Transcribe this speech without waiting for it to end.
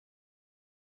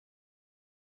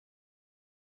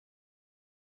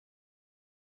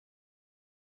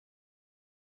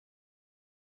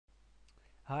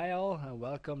Hi all and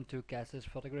welcome to Caslys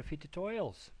Photography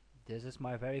Tutorials. This is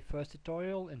my very first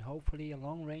tutorial and hopefully a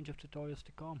long range of tutorials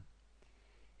to come.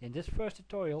 In this first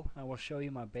tutorial I will show you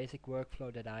my basic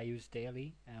workflow that I use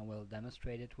daily and will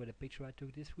demonstrate it with a picture I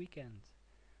took this weekend.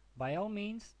 By all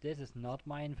means, this is not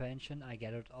my invention. I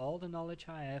gathered all the knowledge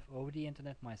I have over the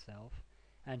internet myself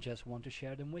and just want to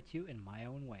share them with you in my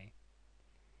own way.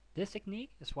 This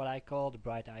technique is what I call the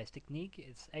bright eyes technique.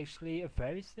 It's actually a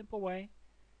very simple way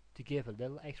to give a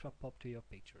little extra pop to your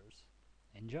pictures.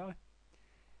 Enjoy!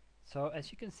 So as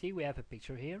you can see, we have a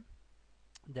picture here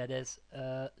that is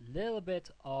a little bit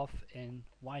off in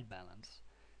white balance.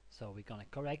 So we're gonna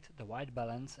correct the white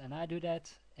balance, and I do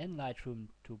that in Lightroom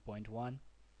 2.1.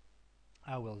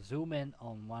 I will zoom in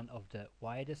on one of the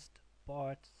widest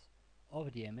parts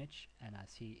of the image and I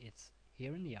see it's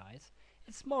here in the eyes.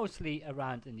 It's mostly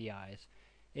around in the eyes.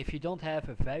 If you don't have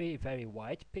a very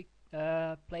wide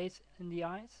place in the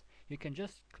eyes, you can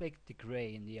just click the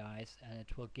gray in the eyes and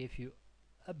it will give you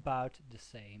about the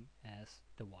same as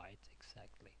the white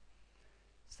exactly.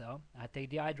 So I take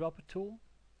the eyedropper tool,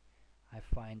 I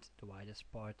find the widest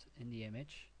part in the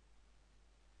image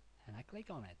and I click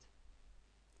on it.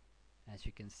 As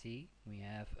you can see, we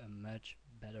have a much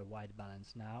better white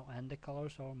balance now and the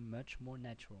colors are much more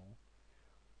natural.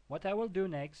 What I will do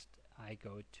next, I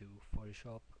go to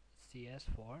Photoshop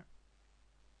CS4,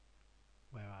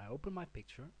 where I open my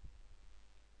picture.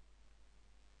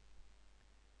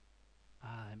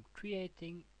 I'm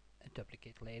creating a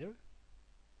duplicate layer.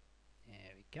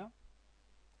 There we go.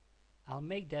 I'll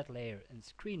make that layer in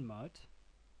screen mode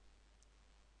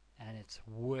and it's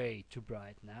way too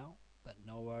bright now, but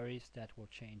no worries, that will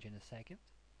change in a second.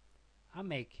 I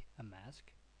make a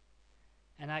mask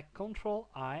and I Ctrl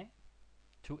I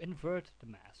to invert the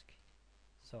mask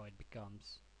so it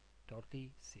becomes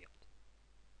totally sealed.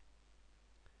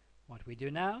 What we do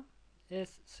now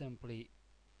is simply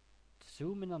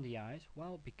zoom in on the eyes,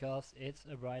 well, because it's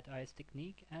a bright eyes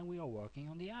technique and we are working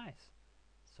on the eyes.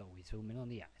 So we zoom in on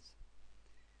the eyes.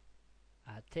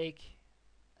 I take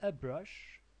a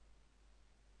brush,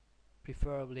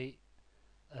 preferably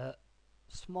a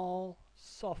small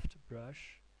soft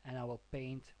brush, and I will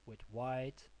paint with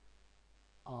white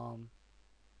on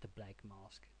the black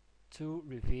mask to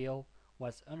reveal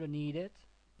what's underneath it,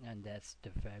 and that's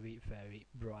the very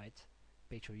bright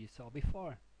picture you saw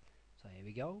before. So here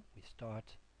we go, we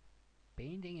start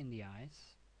painting in the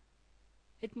eyes.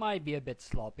 It might be a bit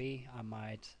sloppy, I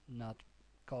might not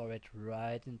color it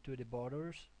right into the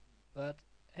borders, but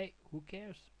hey, who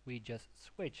cares? We just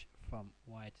switch from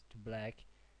white to black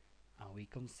and we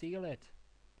conceal it.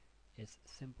 It's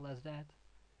simple as that.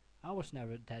 I was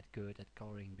never that good at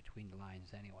coloring between the lines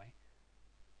anyway.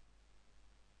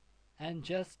 And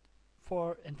just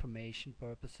for information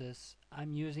purposes,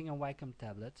 I'm using a Wacom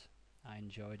tablet. I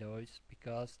enjoy those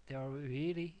because they are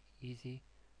really easy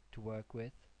to work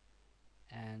with,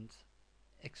 and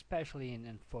especially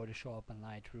in Photoshop and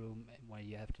Lightroom where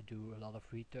you have to do a lot of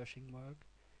retouching work,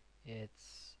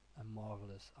 it's a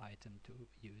marvelous item to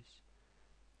use.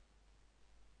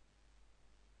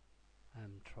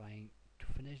 I'm trying to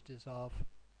finish this off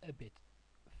a bit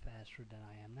faster than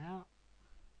I am now.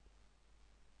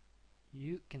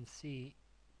 You can see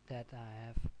that I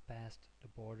have passed the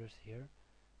borders here,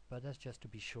 but that's just to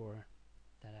be sure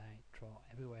that I draw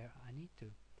everywhere I need to.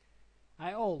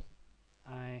 I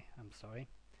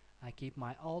keep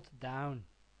my Alt down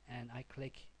and I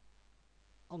click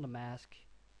on the mask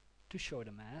to show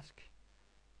the mask.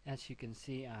 As you can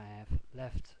see, I have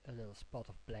left a little spot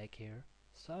of black here,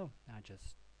 so I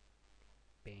just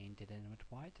paint it in with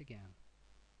white again.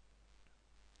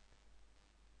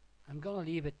 I'm gonna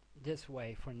leave it this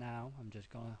way for now. I'm just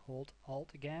gonna hold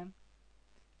Alt again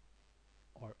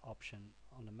or Option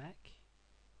on the Mac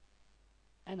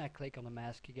and I click on the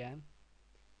mask again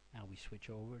and we switch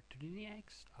over to the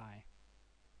next eye,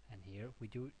 and here we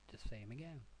do the same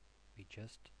again. We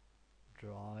just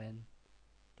draw in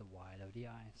the white of the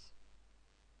eyes,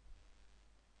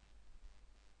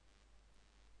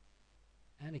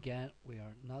 and again we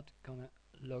are not gonna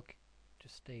look to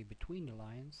stay between the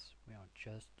lines, we are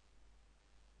just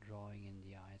drawing in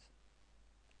the eyes,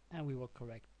 and we will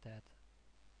correct that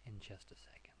in just a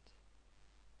second.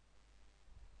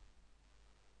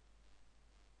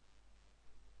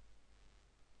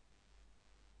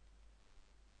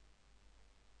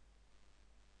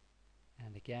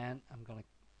 And again I'm gonna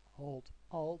hold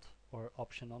Alt or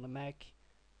Option on the Mac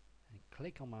and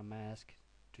click on my mask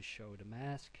to show the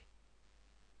mask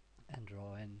and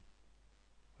draw in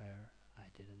where I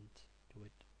didn't do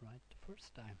it right the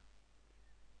first time.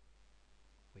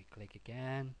 We click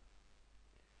again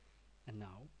And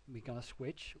now we're gonna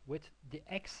switch with the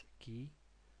X key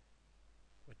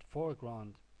with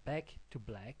foreground back to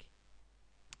black,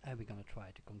 and we're gonna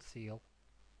try to conceal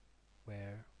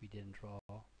where we didn't draw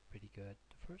pretty good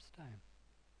the first time.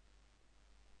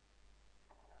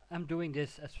 I'm doing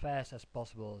this as fast as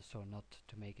possible so not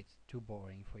to make it too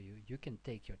boring for you. You can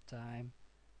take your time,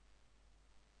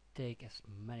 take as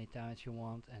many times you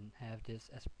want and have this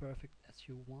as perfect as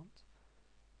you want,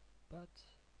 but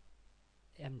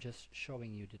I'm just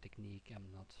showing you the technique.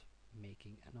 I'm not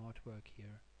making an artwork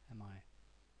here, am I?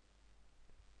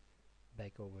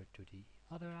 Back over to the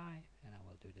other eye, and I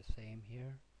will do the same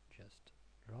here. Just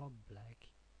draw black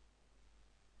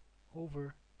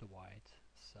over the white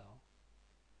so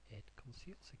it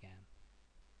conceals again.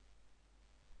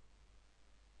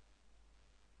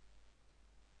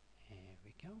 Here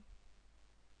we go.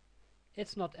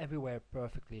 It's not everywhere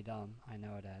perfectly done, I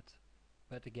know that,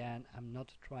 but again, I'm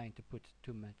not trying to put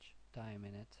too much time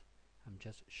in it. I'm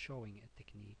just showing a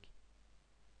technique.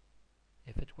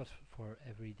 If it was for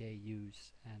everyday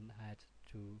use and I had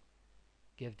to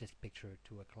give this picture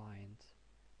to a client,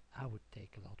 I would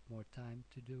take a lot more time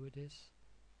to do this,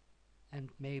 and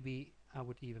maybe I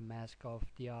would even mask off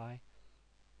the eye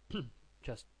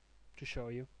just to show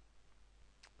you.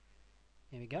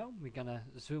 Here we go. We're gonna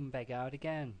zoom back out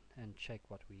again and check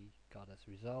what we got as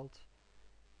a result.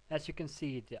 As you can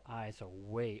see, the eyes are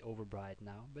way over bright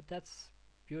now, but that's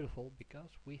beautiful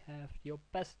because we have the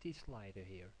opacity slider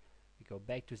here. We go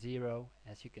back to 0.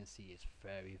 As you can see, it's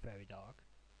very dark,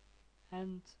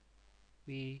 and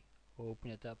we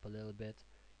open it up a little bit.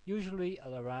 Usually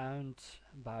around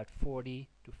about 40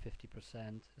 to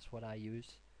 50% is what I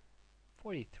use.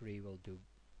 43 will do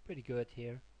pretty good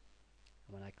here.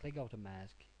 And when I click off the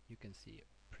mask, you can see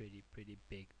a pretty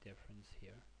big difference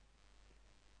here.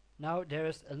 Now there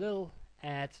is a little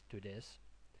add to this.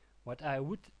 What I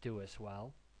would do as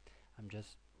well, I'm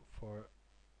just for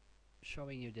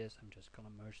showing you this, I'm just gonna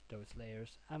merge those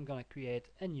layers. I'm gonna create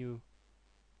a new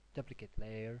duplicate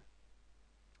layer.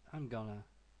 I'm gonna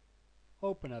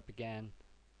open up again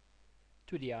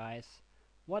to the eyes.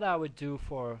 What I would do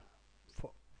for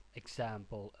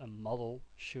example a model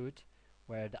shoot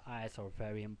where the eyes are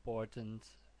very important,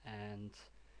 and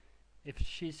if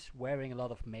she's wearing a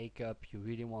lot of makeup, you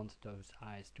really want those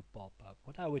eyes to pop up.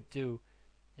 What I would do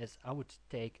is I would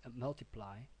take a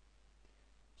multiply.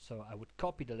 So I would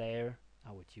copy the layer,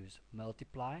 I would use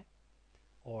multiply,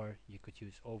 or you could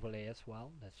use overlay as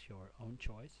well, that's your own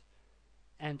choice.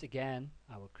 And again,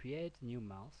 I will create a new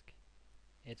mask.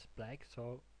 It's black,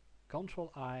 so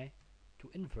Control I to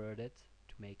invert it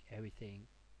to make everything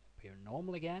appear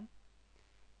normal again.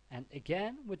 And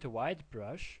again, with the white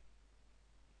brush,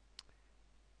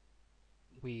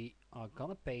 we are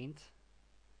gonna paint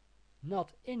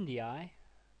not in the eye,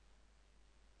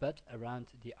 but around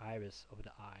the iris of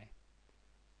the eye.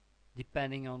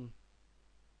 Depending on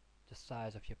the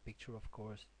size of your picture, of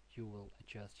course, you will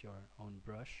adjust your own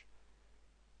brush.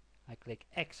 I click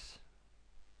X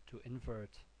to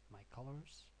invert my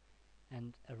colors,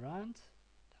 and around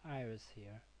the iris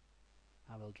here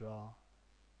I will draw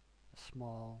a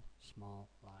small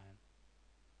line.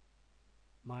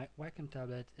 My Wacom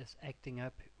tablet is acting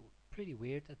up pretty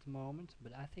weird at the moment,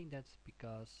 but I think that's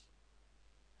because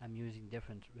I'm using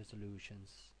different resolutions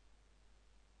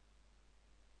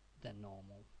than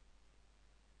normal.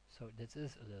 So this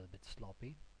is a little bit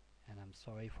sloppy, and I'm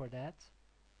sorry for that.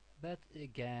 But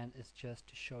again, it's just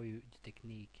to show you the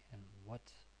technique and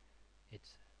what it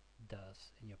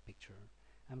does in your picture.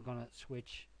 I'm gonna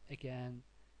switch again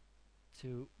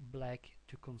to black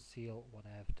to conceal what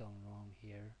I have done wrong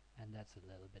here, and that's a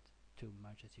little bit too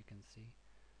much, as you can see,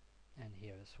 and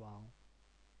here as well.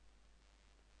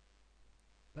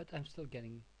 But I'm still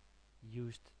getting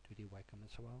used to the Wacom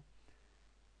as well.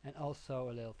 And also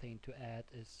a little thing to add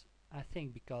is, I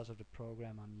think because of the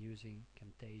program I'm using,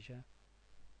 Camtasia,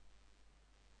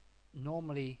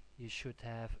 normally you should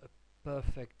have a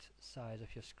perfect size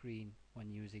of your screen when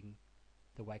using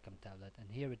the Wacom tablet, and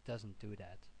here it doesn't do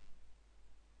that.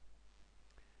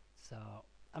 So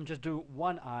I'm just do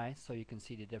one eye so you can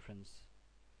see the difference.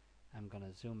 I'm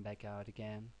gonna zoom back out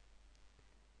again,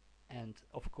 and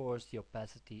of course the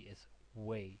opacity is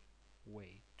way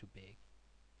too big,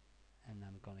 and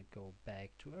I'm gonna go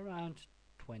back to around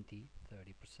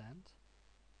 20-30%,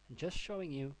 and just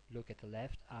showing you, look at the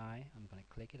left eye. I'm gonna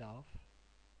click it off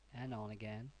and on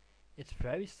again. It's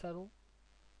very subtle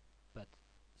but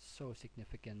so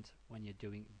significant when you're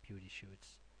doing beauty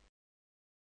shoots.